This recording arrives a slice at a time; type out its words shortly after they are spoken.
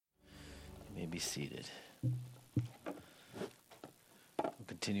may be seated. We'll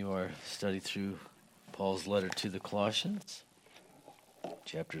continue our study through Paul's letter to the Colossians,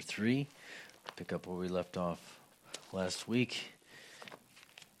 chapter 3. Pick up where we left off last week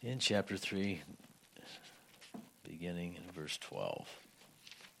in chapter 3, beginning in verse 12.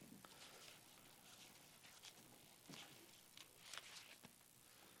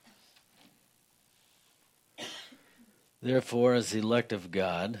 Therefore, as the elect of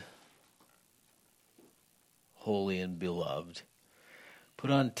God, holy and beloved,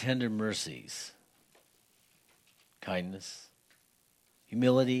 put on tender mercies, kindness,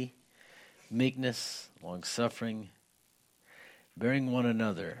 humility, meekness, long-suffering, bearing one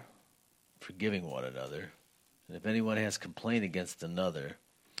another, forgiving one another. And if anyone has complaint against another,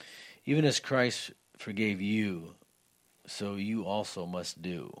 even as Christ forgave you, so you also must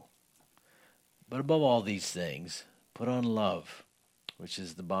do. But above all these things, put on love, which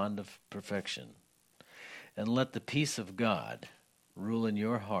is the bond of perfection. And let the peace of God rule in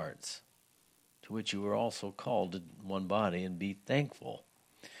your hearts, to which you were also called in one body, and be thankful.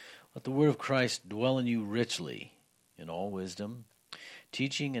 Let the word of Christ dwell in you richly, in all wisdom,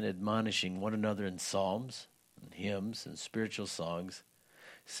 teaching and admonishing one another in psalms, and hymns, and spiritual songs,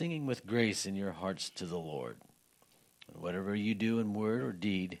 singing with grace in your hearts to the Lord. And whatever you do in word or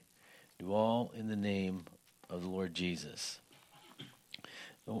deed, do all in the name of the Lord Jesus.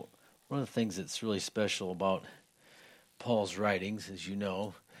 One of the things that's really special about Paul's writings, as you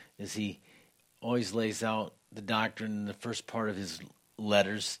know, is he always lays out the doctrine in the first part of his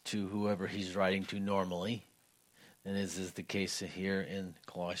letters to whoever he's writing to normally, and as is the case here in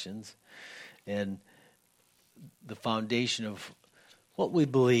Colossians, and the foundation of what we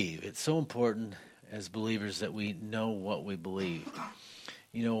believe. It's so important as believers that we know what we believe.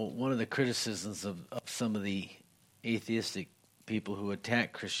 You know, one of the criticisms of some of the atheistic people who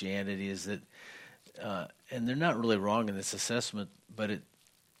attack Christianity is that, and they're not really wrong in this assessment, but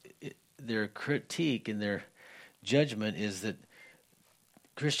their critique and their judgment is that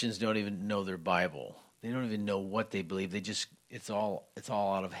Christians don't even know their Bible. They don't even know what they believe. It's all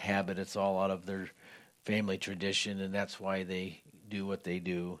out of habit. It's all out of their family tradition, and that's why they do what they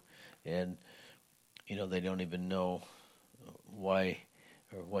do. And you know, they don't even know why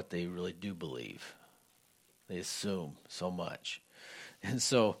or what they really do believe. They assume so much. And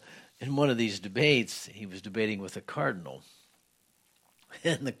so in one of these debates, he was debating with a cardinal.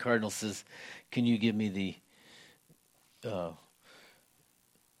 And the cardinal says, can you give me the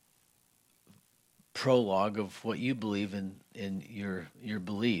prologue of what you believe in your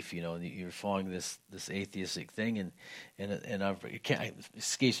belief? You know, you're following this atheistic thing, and it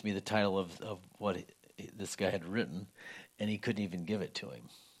escapes me the title of what this guy had written, and he couldn't even give it to him.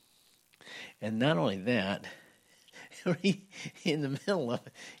 And not only that, in the middle of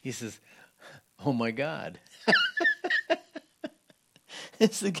it, he says, "Oh my God."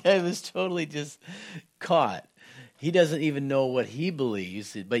 The guy was totally just caught. He doesn't even know what he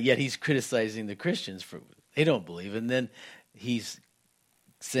believes, but yet he's criticizing the Christians for they don't believe. And then he's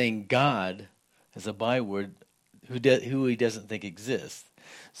saying God as a byword who he doesn't think exists.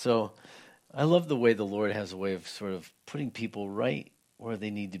 So I love the way the Lord has a way of sort of putting people right where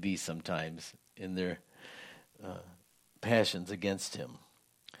they need to be sometimes in their passions against him.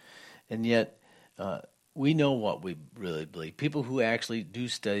 And yet we know what we really believe. People who actually do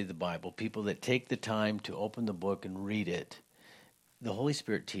study the Bible, people that take the time to open the book and read it, the Holy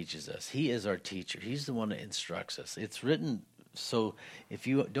Spirit teaches us. He is our teacher. He's the one that instructs us. It's written so if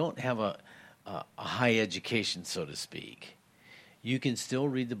you don't have a high education, so to speak, you can still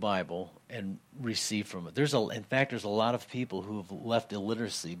read the Bible and receive from it. In fact, there's a lot of people who have left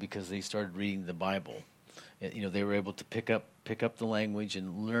illiteracy because they started reading the Bible. You know, they were able to pick up the language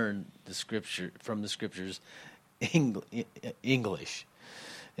and learn the scripture from the scriptures, English,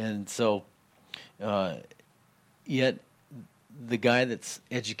 and so yet the guy that's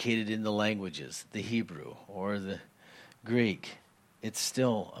educated in the languages, the Hebrew or the Greek, it's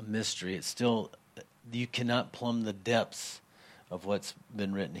still a mystery. It's still you cannot plumb the depths of what's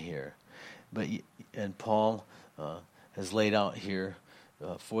been written here, and Paul has laid out here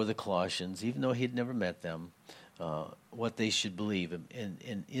for the Colossians, even though he'd never met them, what they should believe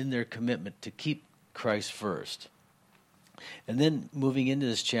in their commitment to keep Christ first. And then moving into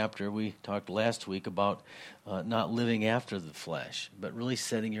this chapter, we talked last week about not living after the flesh, but really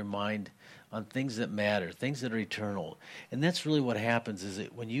setting your mind on things that matter, things that are eternal. And that's really what happens is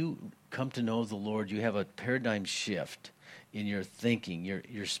that when you come to know the Lord, you have a paradigm shift in your thinking.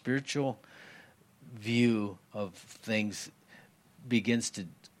 Your spiritual view of things begins to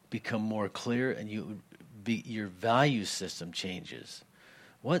become more clear, and your value system changes.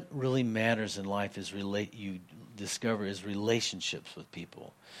 What really matters in life is you discover is relationships with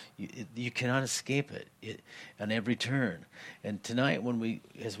people. You cannot escape it on every turn. And tonight,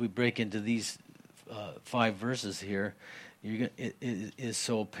 as we break into these 5 verses here, it is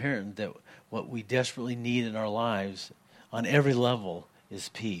so apparent that what we desperately need in our lives on every level is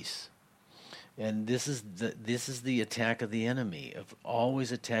peace. And this is the attack of the enemy, of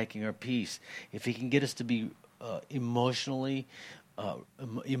always attacking our peace. If he can get us to be emotional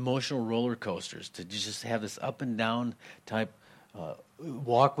roller coasters, to just have this up and down type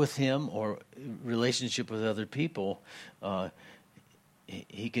walk with him or relationship with other people,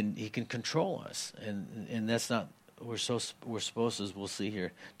 he can control us, and that's not we're supposed, as we'll see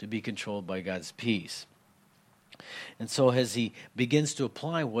here, to be controlled by God's peace. And so as he begins to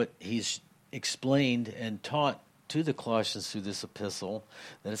apply what he's explained and taught to the Colossians through this epistle,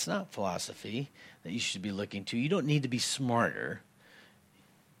 that it's not philosophy that you should be looking to. You don't need to be smarter.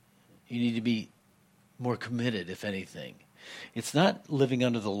 You need to be more committed, if anything. It's not living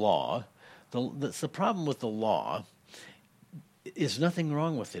under the law. The problem with the law is nothing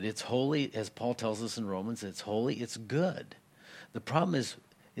wrong with it. It's holy, as Paul tells us in Romans. It's holy. It's good. The problem is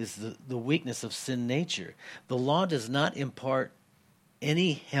the weakness of sin nature. The law does not impart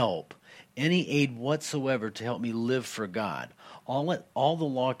any help, any aid whatsoever to help me live for God. All the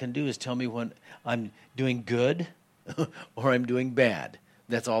law can do is tell me when I'm doing good or I'm doing bad.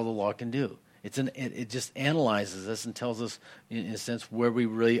 That's all the law can do. It just analyzes us and tells us, in a sense, where we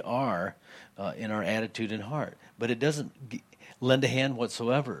really are in our attitude and heart. But it doesn't lend a hand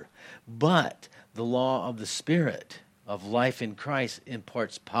whatsoever. But the law of the Spirit of life in Christ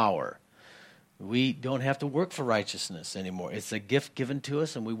imparts power. We don't have to work for righteousness anymore. It's a gift given to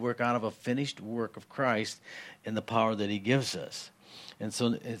us, and we work out of a finished work of Christ and the power that he gives us. And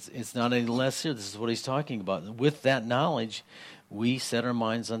so it's not any less here. This is what he's talking about. With that knowledge, we set our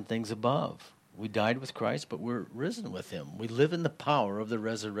minds on things above. We died with Christ, but we're risen with him. We live in the power of the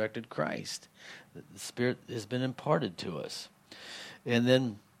resurrected Christ. The Spirit has been imparted to us. And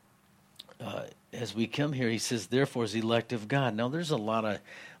then as we come here, he says, therefore, is elect of God. Now, there's a lot of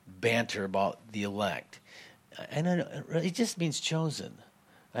banter about the elect. And it just means chosen.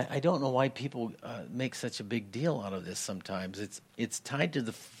 I don't know why people make such a big deal out of this sometimes. It's tied to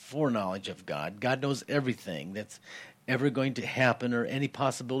the foreknowledge of God. God knows everything that's ever going to happen or any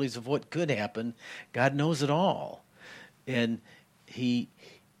possibilities of what could happen. God knows it all. And he,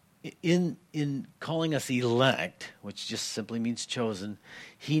 in calling us elect, which just simply means chosen,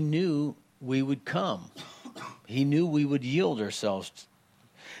 he knew we would come. He knew we would yield ourselves.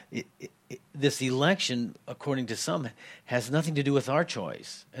 This election, according to some, has nothing to do with our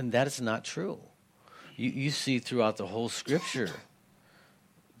choice, and that is not true. You see throughout the whole Scripture,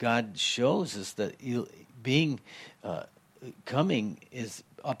 God shows us that coming is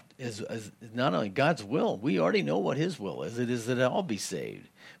not only God's will. We already know what his will is. It is that all be saved.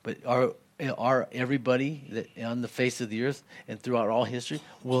 But are everybody that on the face of the earth and throughout all history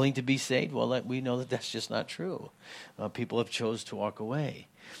willing to be saved? Well, we know that that's just not true. People have chose to walk away.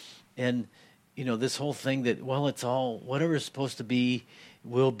 And, this whole thing that, well, it's all, whatever is supposed to be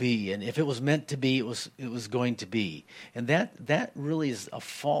will be. And if it was meant to be, it was going to be. And that really is a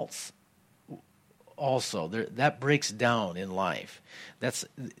false also. That breaks down in life.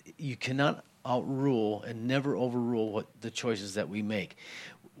 You cannot outrule and never overrule what the choices that we make.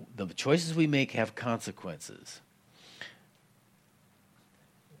 The choices we make have consequences.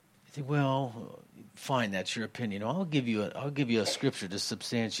 You think, well, fine, that's your opinion. I'll give you a scripture to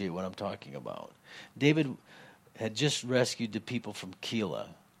substantiate what I'm talking about. David had just rescued the people from Keilah.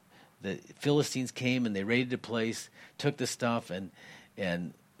 The Philistines came and they raided the place, took the stuff and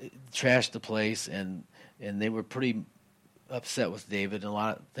trashed the place, and they were pretty upset with David, and a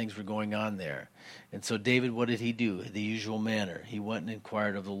lot of things were going on there. And so David, what did he do? The usual manner. He went and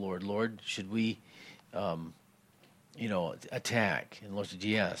inquired of the Lord, Lord, should we attack? And the Lord said,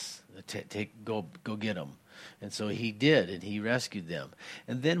 yes, go get them. And so he did, and he rescued them.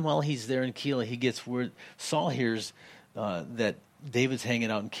 And then while he's there in Keilah, he gets word, Saul hears that David's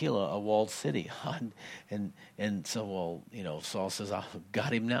hanging out in Keilah, a walled city. And so, Saul says, I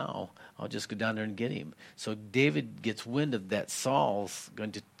got him now. I'll just go down there and get him. So David gets wind of that Saul's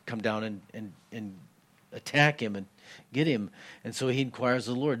going to come down and attack him and get him. And so he inquires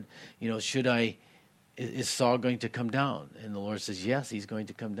of the Lord, is Saul going to come down? And the Lord says, yes, he's going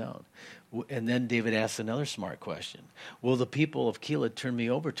to come down. And then David asks another smart question. Will the people of Keilah turn me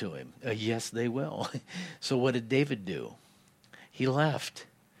over to him? Yes, they will. So what did David do? He left.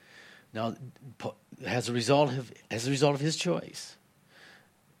 Now, as a result of his choice,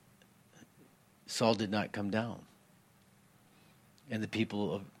 Saul did not come down. and the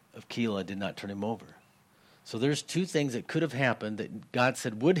people of Keilah did not turn him over. So there's two things that could have happened that God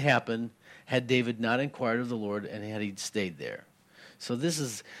said would happen had David not inquired of the Lord and had he stayed there. So this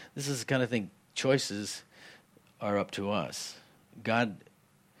is the kind of thing. Choices are up to us. God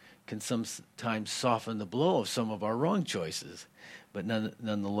can sometimes soften the blow of some of our wrong choices, but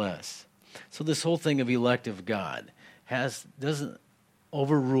nonetheless. So this whole thing of elect of God doesn't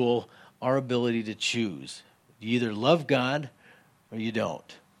overrule our ability to choose. You either love God or you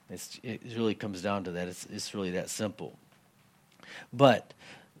don't. It really comes down to that. It's really that simple. But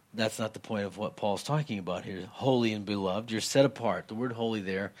that's not the point of what Paul's talking about here. Holy and beloved, you're set apart. The word holy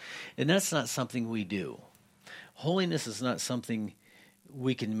there. And that's not something we do. Holiness is not something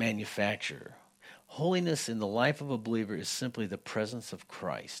we can manufacture. Holiness in the life of a believer is simply the presence of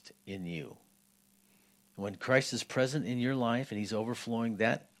Christ in you. When Christ is present in your life and he's overflowing,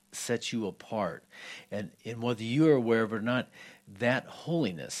 that sets you apart. And whether you are aware of it or not, that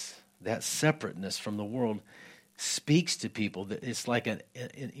holiness, that separateness from the world speaks to people. That it's like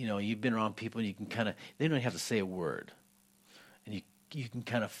you've been around people and you can kind of, they don't have to say a word. And you can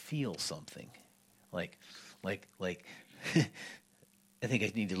kind of feel something. Like I think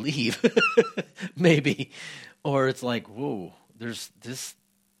I need to leave, maybe. Or it's like, whoa, there's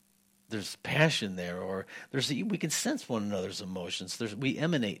passion there, or we can sense one another's emotions. We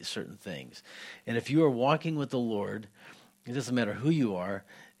emanate certain things. And if you are walking with the Lord, it doesn't matter who you are,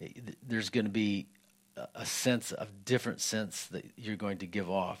 there's going to be a different sense that you're going to give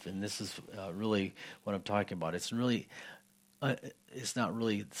off. And this is really what I'm talking about. It's not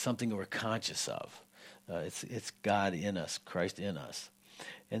really something we're conscious of. It's God in us, Christ in us.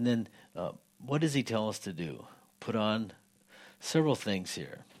 And then what does he tell us to do? Put on several things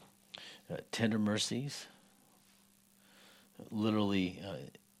here. Tender mercies, literally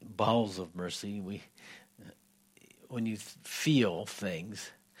bowels of mercy. When you feel things,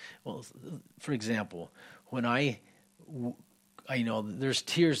 well, for example, when I know there's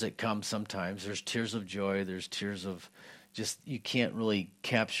tears that come sometimes. There's tears of joy. There's tears of just you can't really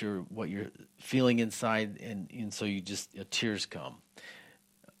capture what you're feeling inside, and so tears come.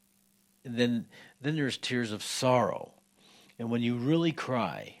 And then there's tears of sorrow, and when you really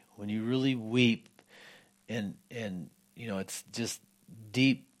cry, when you really weep, and it's just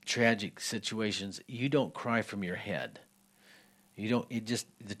deep tragic situations, you don't cry from your head. You don't.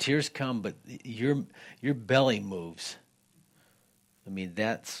 The tears come, but your belly moves. I mean,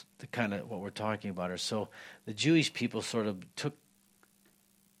 that's the kind of what we're talking about. So the Jewish people sort of took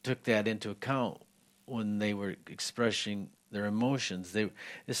that into account when they were expressing their emotions. If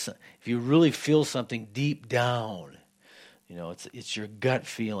you really feel something deep down, it's your gut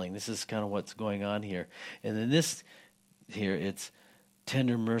feeling. This is kind of what's going on here. And then this here, it's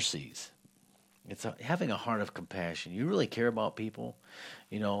tender mercies. It's having a heart of compassion. You really care about people.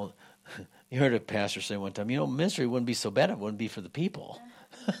 You heard a pastor say one time, ministry wouldn't be so bad if it wouldn't be for the people.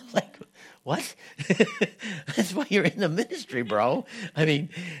 Like, what? That's why you're in the ministry, bro. I mean,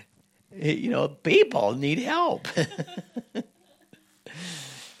 people need help.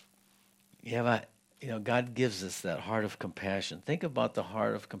 God gives us that heart of compassion. Think about the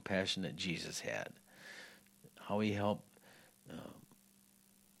heart of compassion that Jesus had. How he helped.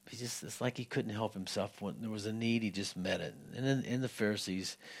 It's like he couldn't help himself. When there was a need, he just met it. And then in the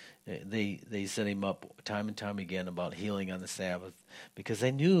Pharisees, they set him up time and time again about healing on the Sabbath because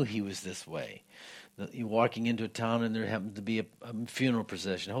they knew he was this way. You're walking into a town and there happened to be a funeral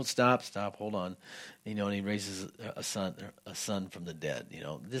procession. Stop, hold on. And he raises a son from the dead.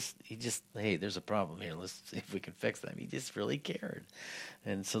 Hey, there's a problem here. Let's see if we can fix that. He just really cared.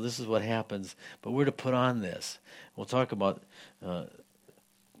 And so this is what happens. But we're to put on this. We'll talk about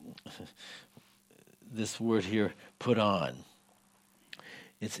this word here, put on.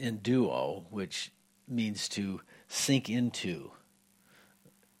 It's enduo, which means to sink into,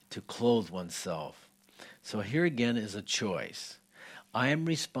 to clothe oneself. So here again is a choice. I am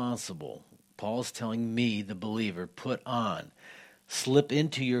responsible. Paul is telling me, the believer, put on. Slip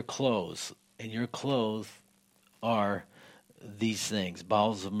into your clothes, and your clothes are these things: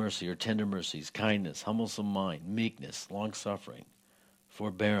 bowels of mercy or tender mercies, kindness, humbleness of mind, meekness, long-suffering,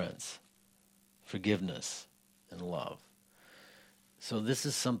 forbearance, forgiveness, and love. So this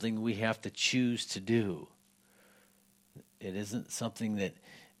is something we have to choose to do. It isn't something that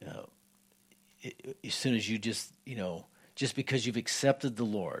as soon as you just because you've accepted the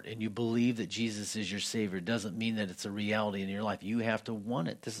Lord and you believe that Jesus is your Savior doesn't mean that it's a reality in your life. You have to want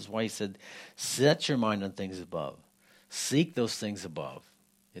it. This is why he said, set your mind on things above. Seek those things above.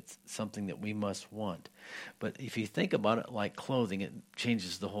 It's something that we must want. But if you think about it like clothing, it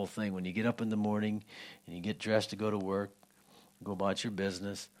changes the whole thing. When you get up in the morning and you get dressed to go to work, go about your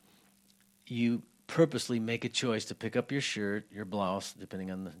business, you purposely make a choice to pick up your shirt, your blouse,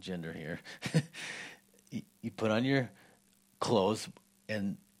 depending on the gender here. You put on your clothes,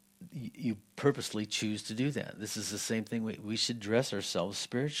 and you purposely choose to do that. This is the same thing. We should dress ourselves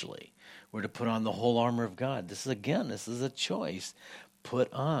spiritually. We're to put on the whole armor of God. This is a choice.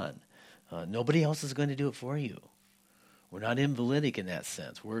 Put on. Nobody else is going to do it for you. We're not invalidic in that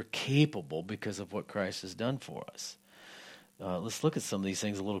sense. We're capable because of what Christ has done for us. Let's look at some of these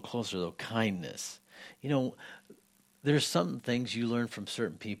things a little closer, though. Kindness. There's some things you learn from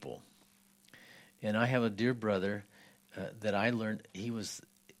certain people. And I have a dear brother that I learned, he's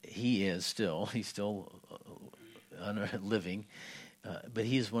still living, but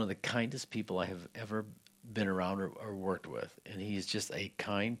he is one of the kindest people I have ever been around or worked with, and he's just a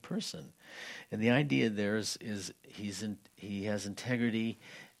kind person. And the idea there is he has integrity,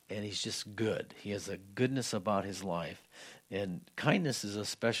 and he's just good. He has a goodness about his life, and kindness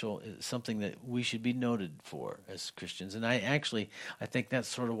is something that we should be noted for as Christians. And I think that's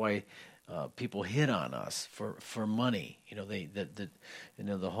sort of why people hit on us for money. The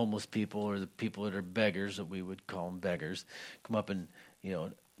homeless people or the people that are beggars, that we would call them beggars, come up and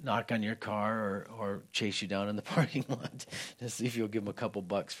knock on your car or chase you down in the parking lot to see if you'll give them a couple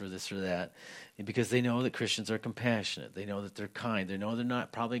bucks for this or that, and because they know that Christians are compassionate. They know that they're kind. They know they're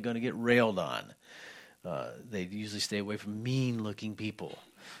not probably going to get railed on. They usually stay away from mean-looking people,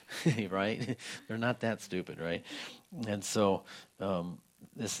 right? They're not that stupid, right? And so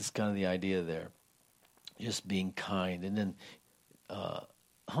this is kind of the idea there, just being kind. And then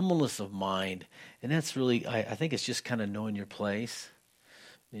humbleness of mind, and that's really, I think it's just kind of knowing your place.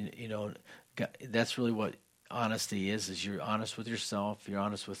 That's really what honesty is you're honest with yourself, you're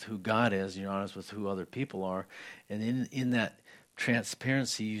honest with who God is, and you're honest with who other people are. And in that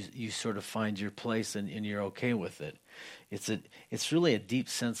transparency, you sort of find your place, and you're okay with it. It's really a deep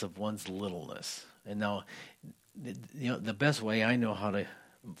sense of one's littleness. And now, the best way I know how to,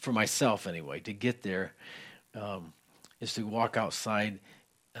 for myself anyway, to get there is to walk outside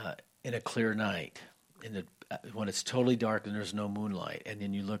in a clear night, when it's totally dark and there's no moonlight, and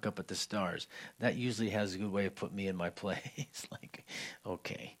then you look up at the stars. That usually has a good way of putting me in my place. Like,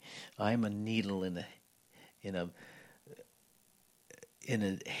 okay, I'm a needle in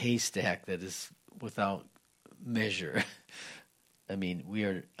a haystack that is without measure. I mean,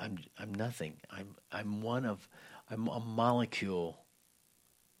 I'm nothing. I'm a molecule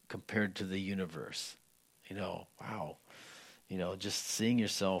compared to the universe. Wow. Just seeing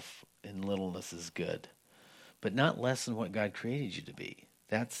yourself in littleness is good, but not less than what God created you to be.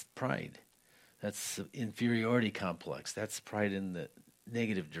 That's pride. That's inferiority complex. That's pride in the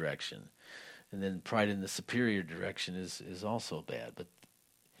negative direction. And then pride in the superior direction is also bad. But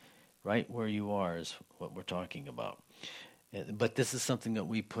right where you are is what we're talking about. But this is something that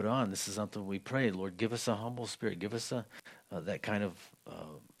we put on. This is something we pray. Lord, give us a humble spirit. Give us that kind of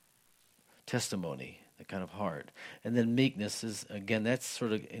testimony, that kind of heart. And then meekness is, again, that's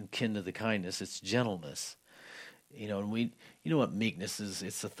sort of akin to the kindness. It's gentleness. And what meekness is?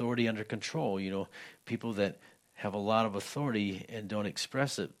 It's authority under control. People that have a lot of authority and don't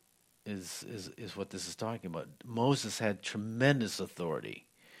express it is what this is talking about. Moses had tremendous authority,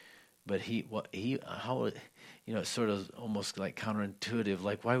 but it's sort of almost like counterintuitive.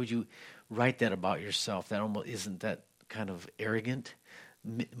 Like, why would you write that about yourself? That almost isn't that kind of arrogant.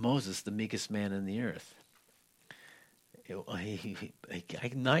 Moses, the meekest man in the earth.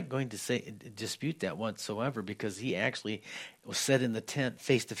 I'm not going to dispute that whatsoever, because he actually was set in the tent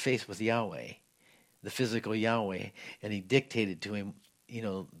face to face with Yahweh, the physical Yahweh, and he dictated to him,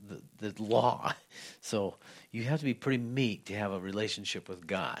 the law. So you have to be pretty meek to have a relationship with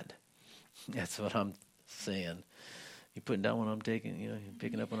God. That's what I'm saying. You putting down what I'm taking? You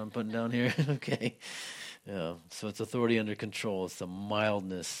picking up what I'm putting down here? Okay. So it's authority under control. It's the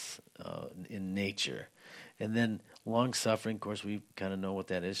mildness in nature. And then long-suffering, of course, we kind of know what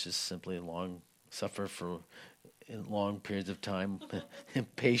that is, just simply suffer for long periods of time.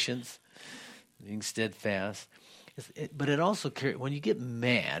 Patience, being steadfast. But it also, when you get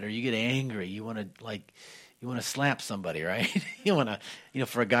mad or you get angry, you want to slap somebody, right? You want to,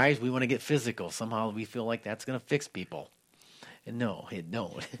 for guys, we want to get physical. Somehow we feel like that's going to fix people. And no, it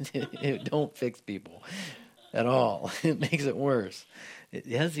don't. It don't fix people at all. It makes it worse. It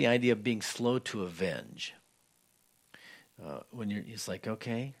has the idea of being slow to avenge. When it's like,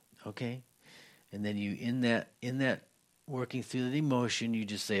 okay, and then you in that working through the emotion, you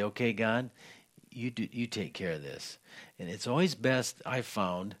just say, okay, God, you take care of this. And it's always best, I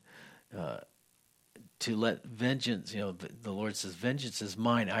found, to let vengeance. The Lord says, "Vengeance is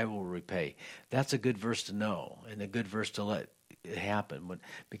mine; I will repay." That's a good verse to know, and a good verse to let happen.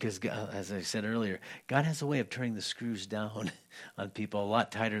 Because, God, as I said earlier, God has a way of turning the screws down on people a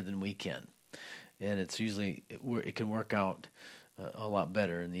lot tighter than we can. And it's usually, it can work out a lot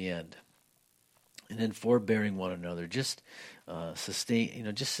better in the end. And then forbearing one another, just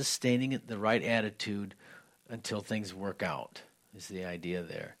sustaining it, the right attitude until things work out is the idea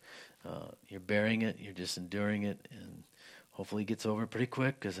there. You're bearing it, you're just enduring it, and hopefully it gets over pretty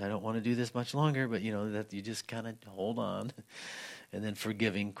quick, because I don't want to do this much longer, but that you just kind of hold on. And then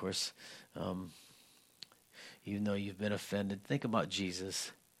forgiving, of course, even though you've been offended. Think about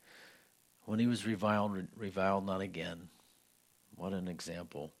Jesus. When he was reviled not again. What an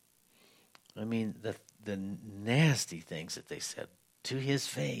example. I mean, the nasty things that they said to his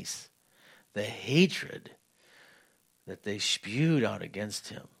face, the hatred that they spewed out against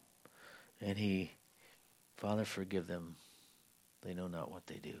him. And he, Father, forgive them. They know not what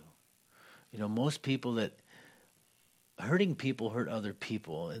they do. Most people hurting people hurt other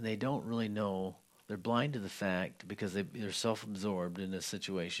people, and they don't really know. They're blind to the fact, because they're self-absorbed in this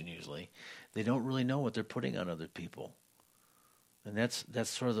situation usually. They don't really know what they're putting on other people. And that's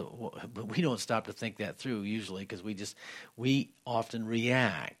sort of but we don't stop to think that through usually, because we often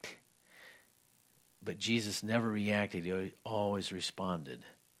react. But Jesus never reacted. He always responded.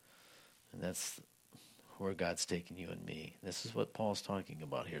 And that's where God's taking you and me. This is what Paul's talking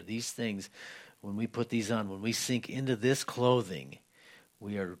about here. These things, when we put these on, when we sink into this clothing,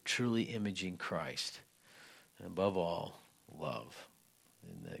 we are truly imaging Christ. And above all, love.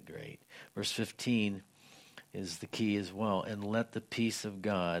 Isn't that great? Verse 15 is the key as well. And let the peace of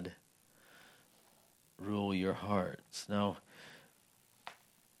God rule your hearts. Now,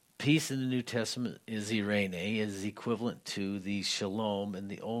 peace in the New Testament is eirene, is equivalent to the shalom in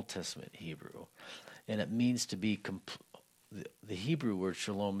the Old Testament Hebrew. And it means to be the Hebrew word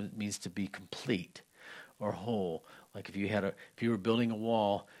shalom means to be complete or whole. Like if you were building a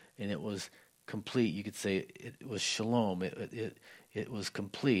wall and it was complete, you could say it was shalom. It was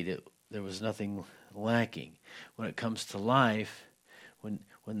complete. There was nothing lacking. When it comes to life, when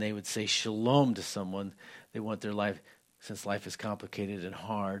they would say shalom to someone, they want their life, since life is complicated and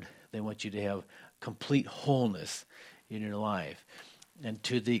hard, they want you to have complete wholeness in your life. And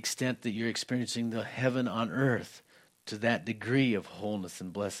to the extent that you're experiencing the heaven on earth, to that degree of wholeness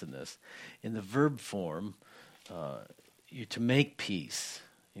and blessedness. In the verb form, you're to make peace.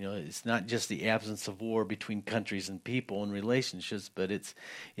 It's not just the absence of war between countries and people and relationships, but it's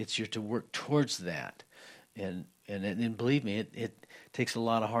you're to work towards that. And believe me, it takes a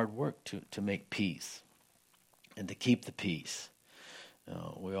lot of hard work to make peace and to keep the peace.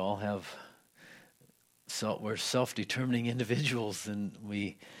 We all have, we're self-determining individuals, and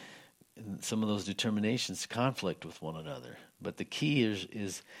some of those determinations conflict with one another. But the key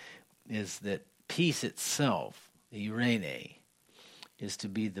is that peace itself, the eirene, is to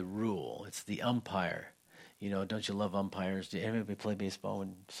be the rule. It's the umpire. Don't you love umpires? Do anybody play baseball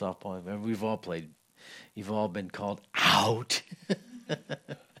and softball? We've all played. You've all been called out.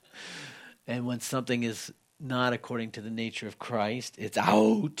 And when something is not according to the nature of Christ, it's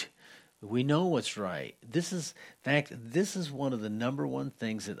out. We know what's right. This is one of the number one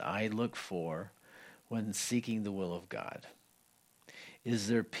things that I look for when seeking the will of God. Is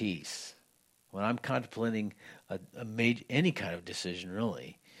there peace? When I'm contemplating any kind of decision,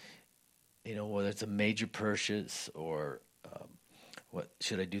 really, whether it's a major purchase or what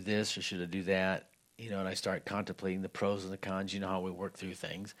should I do this or should I do that, and I start contemplating the pros and the cons. How we work through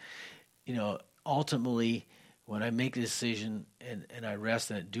things. Ultimately, when I make a decision and I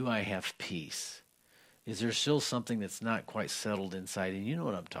rest in it, do I have peace? Is there still something that's not quite settled inside? And you know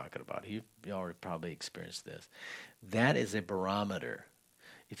what I'm talking about. You already probably experienced this. That is a barometer.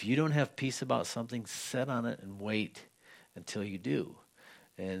 If you don't have peace about something, sit on it and wait until you do.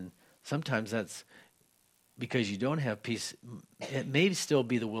 And sometimes that's because you don't have peace. It may still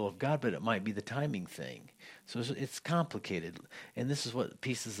be the will of God, but it might be the timing thing. So it's complicated. And this is what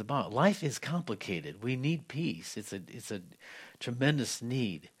peace is about. Life is complicated. We need peace. It's a tremendous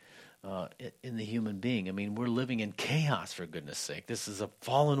need in the human being. I mean, we're living in chaos, for goodness sake. This is a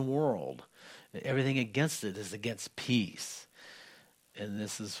fallen world. Everything against it is against peace. And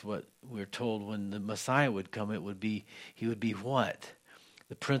this is what we're told when the Messiah would come. He would be what?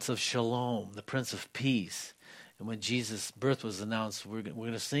 The Prince of Shalom, the Prince of Peace. And when Jesus' birth was announced, we're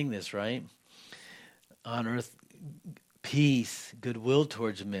going to sing this, right? On earth, peace, goodwill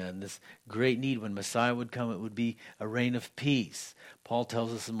towards men. This great need. When Messiah would come, it would be a reign of peace. Paul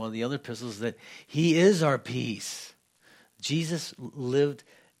tells us in one of the other epistles that he is our peace. Jesus lived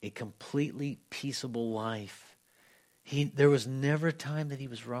a completely peaceable life. There was never a time that he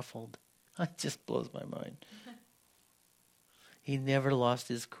was ruffled. It just blows my mind. He never lost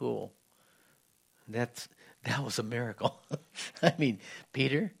his cool. That was a miracle. I mean,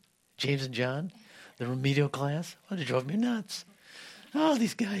 Peter, James, and John, the remedial class, it drove me nuts. Oh,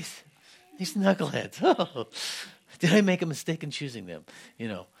 these guys, these knuckleheads. Oh, did I make a mistake in choosing them?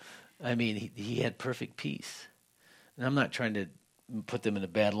 I mean, he had perfect peace. And I'm not trying to put them in a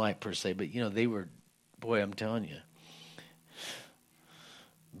bad light per se, but, they were, boy, I'm telling you.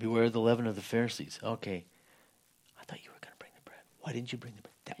 Beware the leaven of the Pharisees. Okay, I thought you were going to bring the bread. Why didn't you bring the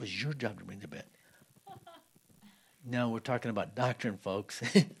bread? That was your job to bring the bread. No, we're talking about doctrine, folks.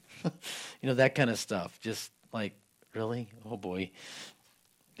 That kind of stuff. Just like, really? Oh, boy.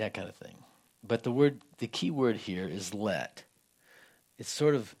 That kind of thing. But the key word here is let. It's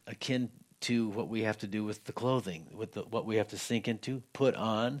sort of akin to what we have to do with the clothing, with what we have to sink into, put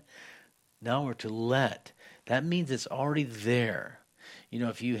on. Now we're to let. That means it's already there.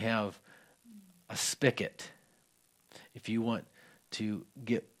 If you have a spigot, if you want to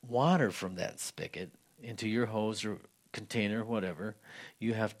get water from that spigot into your hose or container, whatever,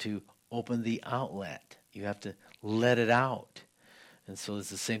 you have to open the outlet. You have to let it out. And so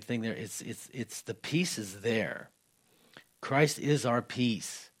it's the same thing there. It's the peace is there. Christ is our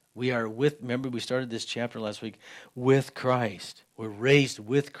peace. We are remember we started this chapter last week with Christ. We're raised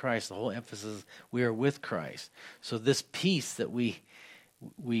with Christ. The whole emphasis, we are with Christ. So this peace that we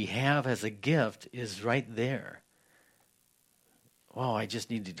have as a gift is right there. I just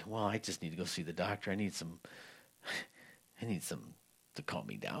need to go see the doctor. I need some to calm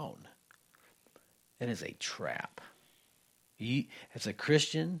me down. It is a trap. As a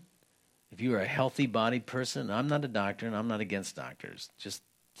Christian, if you are a healthy bodied person, I'm not a doctor and I'm not against doctors, just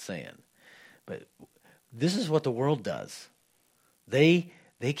saying. But this is what the world does. They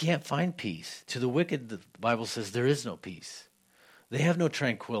can't find peace. To the wicked, the Bible says there is no peace. They have no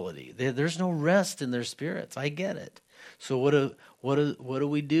tranquility. There's no rest in their spirits. I get it. So what do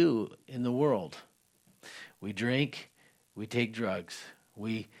we do in the world? We drink, we take drugs.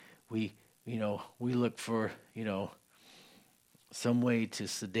 We look for, some way to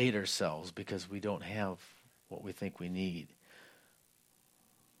sedate ourselves because we don't have what we think we need.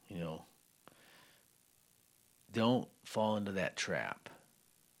 Don't fall into that trap.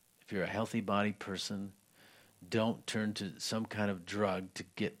 If you're a healthy body person, don't turn to some kind of drug to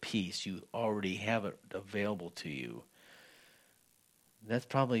get peace. You already have it available to you. There's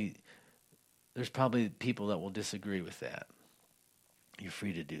probably people that will disagree with that. You're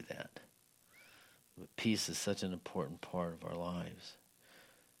free to do that. But peace is such an important part of our lives.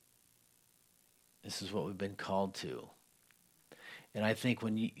 This is what we've been called to. And I think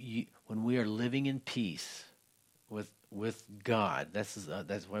when we are living in peace with God, that's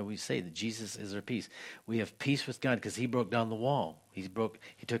why we say that Jesus is our peace. We have peace with God because He broke down the wall. He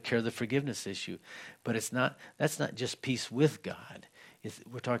took care of the forgiveness issue. But that's not just peace with God.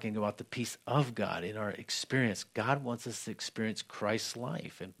 We're talking about the peace of God in our experience. God wants us to experience Christ's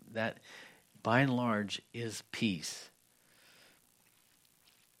life, and that, by and large, is peace.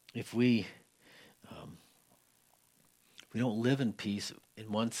 If we don't live in peace,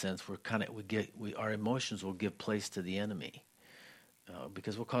 in one sense, our emotions will give place to the enemy,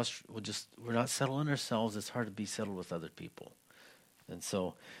 because we're not settling ourselves. It's hard to be settled with other people, and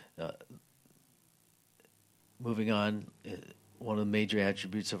so moving on. One of the major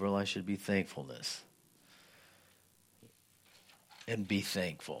attributes of our life should be thankfulness. And be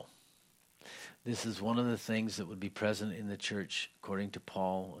thankful. This is one of the things that would be present in the church, according to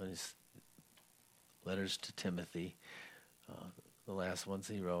Paul and his letters to Timothy, the last ones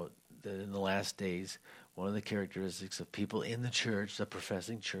he wrote, that in the last days, one of the characteristics of people in the church, the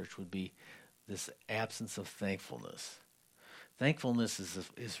professing church, would be this absence of thankfulness. Thankfulness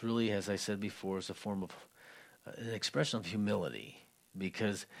is really, as I said before, is a form of an expression of humility,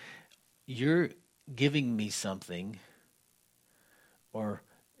 because you're giving me something or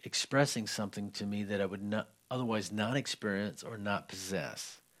expressing something to me that I would not otherwise not experience or not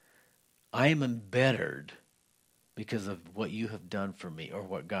possess. I am embittered because of what you have done for me or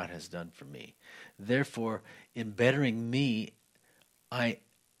what God has done for me. Therefore, in bettering me, I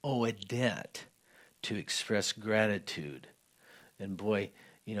owe a debt to express gratitude. And boy,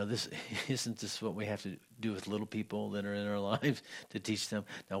 this isn't this what we have to do with little people that are in our lives, to teach them.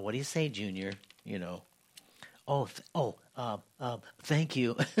 Now, what do you say, Junior? Thank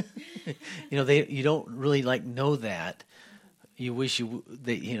you. You don't really know that. You wish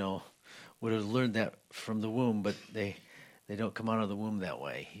they would have learned that from the womb, but they don't come out of the womb that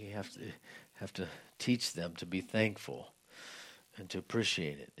way. You have to teach them to be thankful and to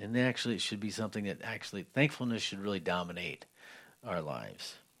appreciate it. And actually, it should be something that thankfulness should really dominate our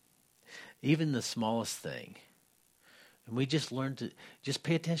lives. Even the smallest thing. And we just learn to just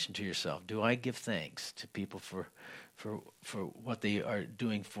pay attention to yourself. Do I give thanks to people for what they are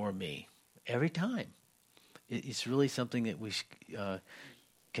doing for me? Every time. It's really something that we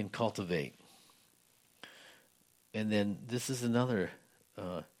can cultivate. And then this is another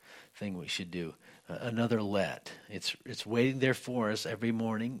thing we should do. Another let. It's waiting there for us every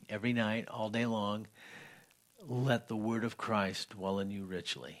morning, every night, all day long. Let the word of Christ dwell in you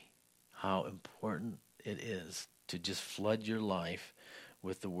richly. How important it is to just flood your life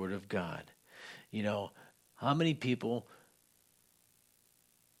with the word of God. You know, how many people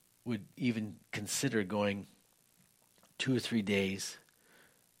would even consider going 2 or 3 days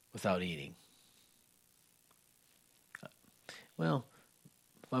without eating? Well,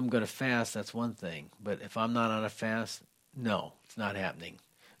 if I'm going to fast, that's one thing. But if I'm not on a fast, no, it's not happening.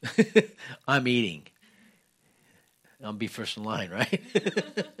 I'm eating. I'll be first in line, right?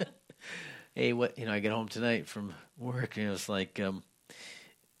 Hey, I get home tonight from work, and it's like,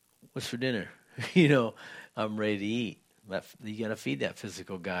 what's for dinner? I'm ready to eat. But you got to feed that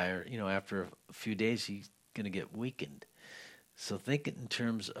physical guy, or, after a few days, he's going to get weakened. So think in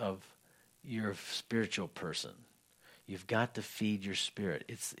terms of your spiritual person. You've got to feed your spirit.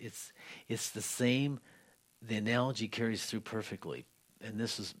 It's the same. The analogy carries through perfectly. And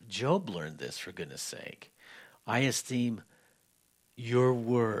Job learned this, for goodness sake. I esteem your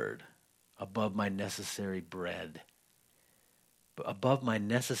word above my necessary bread, above my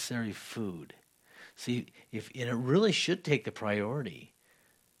necessary food. See, and it really should take the priority.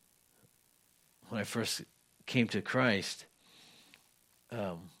 When I first came to Christ,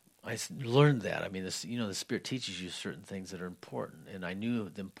 I learned that. I mean, the Spirit teaches you certain things that are important, and I knew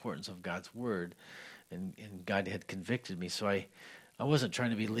the importance of God's word, and God had convicted me. So I wasn't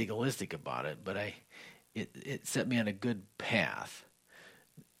trying to be legalistic about it, but it set me on a good path.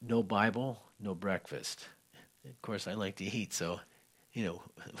 No Bible, no breakfast. Of course, I like to eat, so,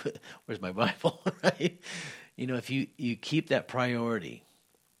 where's my Bible, right? If you keep that priority,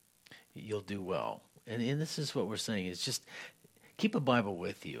 you'll do well. And this is what we're saying, is just keep a Bible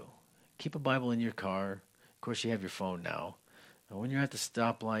with you. Keep a Bible in your car. Of course, you have your phone now. When you're at the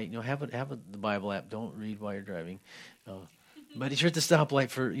stoplight, have the Bible app. Don't read while you're driving. But if you're at the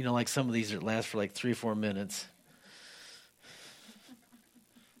stoplight for, like some of these that last for like 3 or 4 minutes.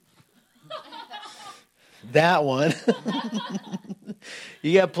 That one.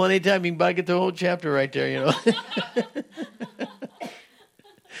 You got plenty of time. You can about get the whole chapter right there,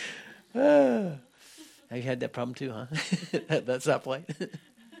 Have you had that problem too, huh? That stoplight?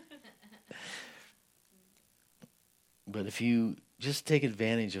 But if you just take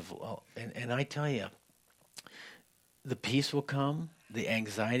advantage of, and I tell you, the peace will come, the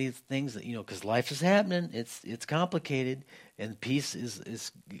anxiety things that, because life is happening, it's complicated, and peace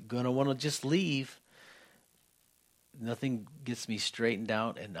is going to want to just leave. Nothing gets me straightened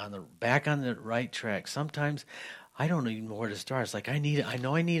out and back on the right track. Sometimes I don't even know where to start. It's like I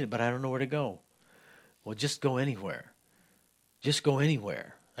know I need it, but I don't know where to go. Well, just go anywhere. Just go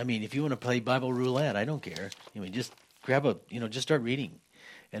anywhere. I mean, if you want to play Bible roulette, I don't care. Just grab just start reading.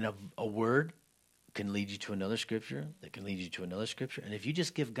 And a word can lead you to another scripture, that can lead you to another scripture. And if you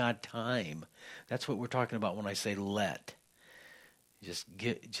just give God time, that's what we're talking about when I say let. Just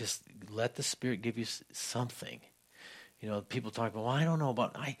let the Spirit give you something. People talk about, well, I don't know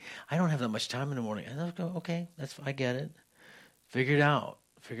about, I don't have that much time in the morning. And I go, okay, I get it. Figure it out.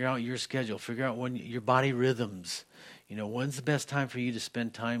 Figure out your schedule. Figure out when your body rhythms. When's the best time for you to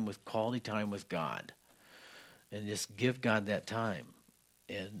spend quality time with God? And just give God that time.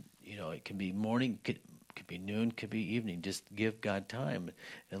 And, it can be morning, could be noon, could be evening. Just give God time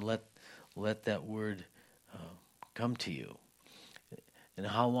and let that word come to you. And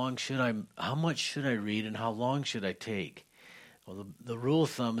how much should I read, and how long should I take? Well, the rule of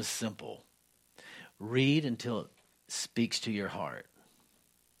thumb is simple. Read until it speaks to your heart.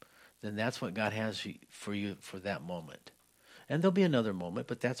 Then that's what God has for you for that moment. And there'll be another moment,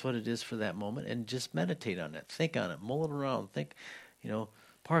 but that's what it is for that moment. And just meditate on it. Think on it. Mull it around. Think,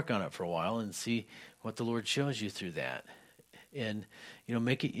 park on it for a while and see what the Lord shows you through that. And,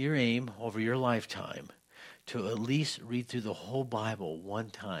 make it your aim over your lifetime to at least read through the whole Bible one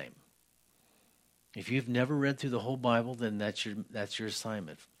time. If you've never read through the whole Bible, then that's your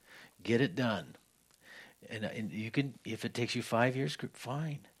assignment. Get it done. And you can, if it takes you 5 years,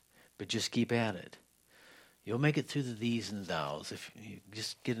 fine. But just keep at it. You'll make it through the these and thous if you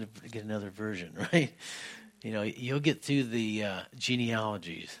just get another version, right? You'll get through the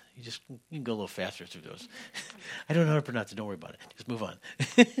genealogies. You can go a little faster through those. I don't know how to pronounce it. Don't worry about it. Just move on.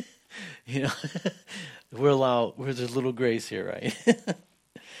 There's a little grace here, right? The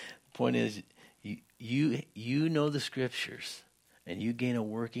point is, you know the Scriptures, and you gain a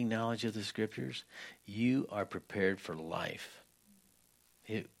working knowledge of the Scriptures, you are prepared for life.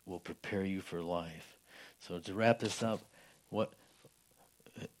 It will prepare you for life. So to wrap this up, what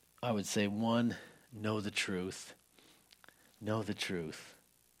I would say, one, know the truth. Know the truth.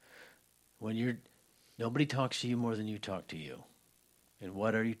 Nobody talks to you more than you talk to you. And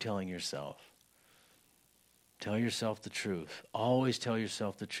what are you telling yourself? Tell yourself the truth. Always tell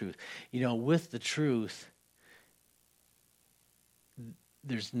yourself the truth. With the truth,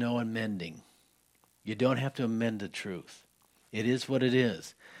 there's no amending. You don't have to amend the truth. It is what it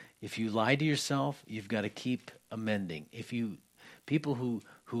is. If you lie to yourself, you've got to keep amending. People who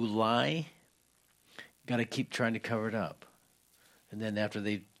lie, got to keep trying to cover it up. And then after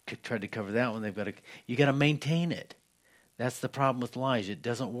they tried to cover that one, you got to maintain it. That's the problem with lies. It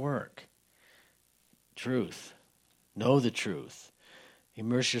doesn't work. Truth. Know the truth.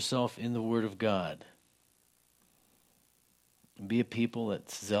 Immerse yourself in the Word of God. And be a people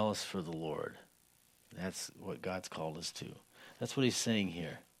that's zealous for the Lord. That's what God's called us to. That's what he's saying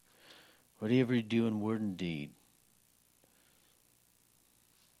here. Whatever you do in word and deed,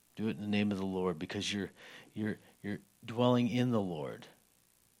 do it in the name of the Lord, because you're dwelling in the Lord.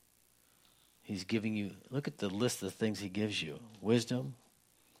 He's giving you, look at the list of the things he gives you. Wisdom,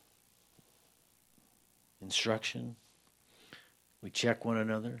 instruction. We check one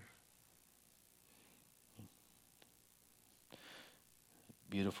another.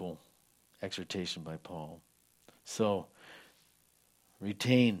 Beautiful exhortation by Paul. So,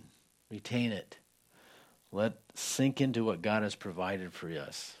 retain it. Let sink into what God has provided for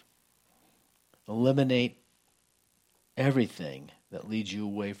us. Eliminate everything that leads you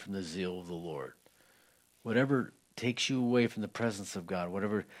away from the zeal of the Lord. Whatever takes you away from the presence of God,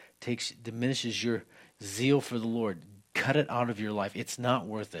 whatever diminishes your zeal for the Lord, cut it out of your life. It's not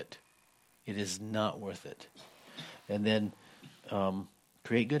worth it. It is not worth it. And then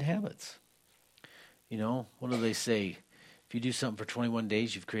create good habits. What do they say? If you do something for 21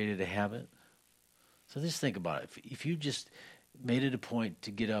 days, you've created a habit. So just think about it. If you just made it a point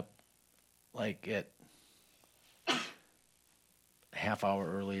to get up like at a half hour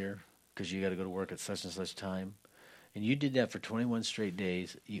earlier because you got to go to work at such and such time, and you did that for 21 straight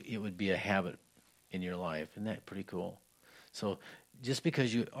days, it would be a habit in your life. Isn't that pretty cool? So just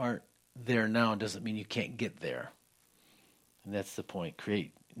because you aren't there now doesn't mean you can't get there. And that's the point.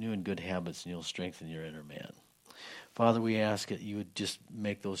 Create new and good habits, and you'll strengthen your inner man. Father, we ask that you would just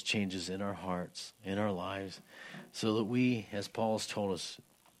make those changes in our hearts, in our lives, so that we, as Paul has told us,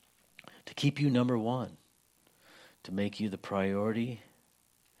 to keep you number one, to make you the priority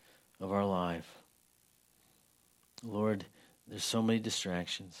of our life. Lord, there's so many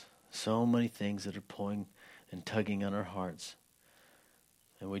distractions, so many things that are pulling and tugging on our hearts.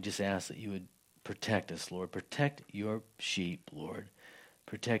 And we just ask that you would protect us, Lord. Protect your sheep, Lord.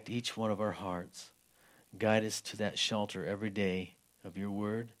 Protect each one of our hearts. Guide us to that shelter every day of your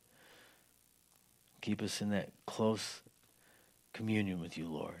word. Keep us in that close communion with you,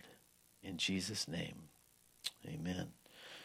 Lord. In Jesus' name, amen.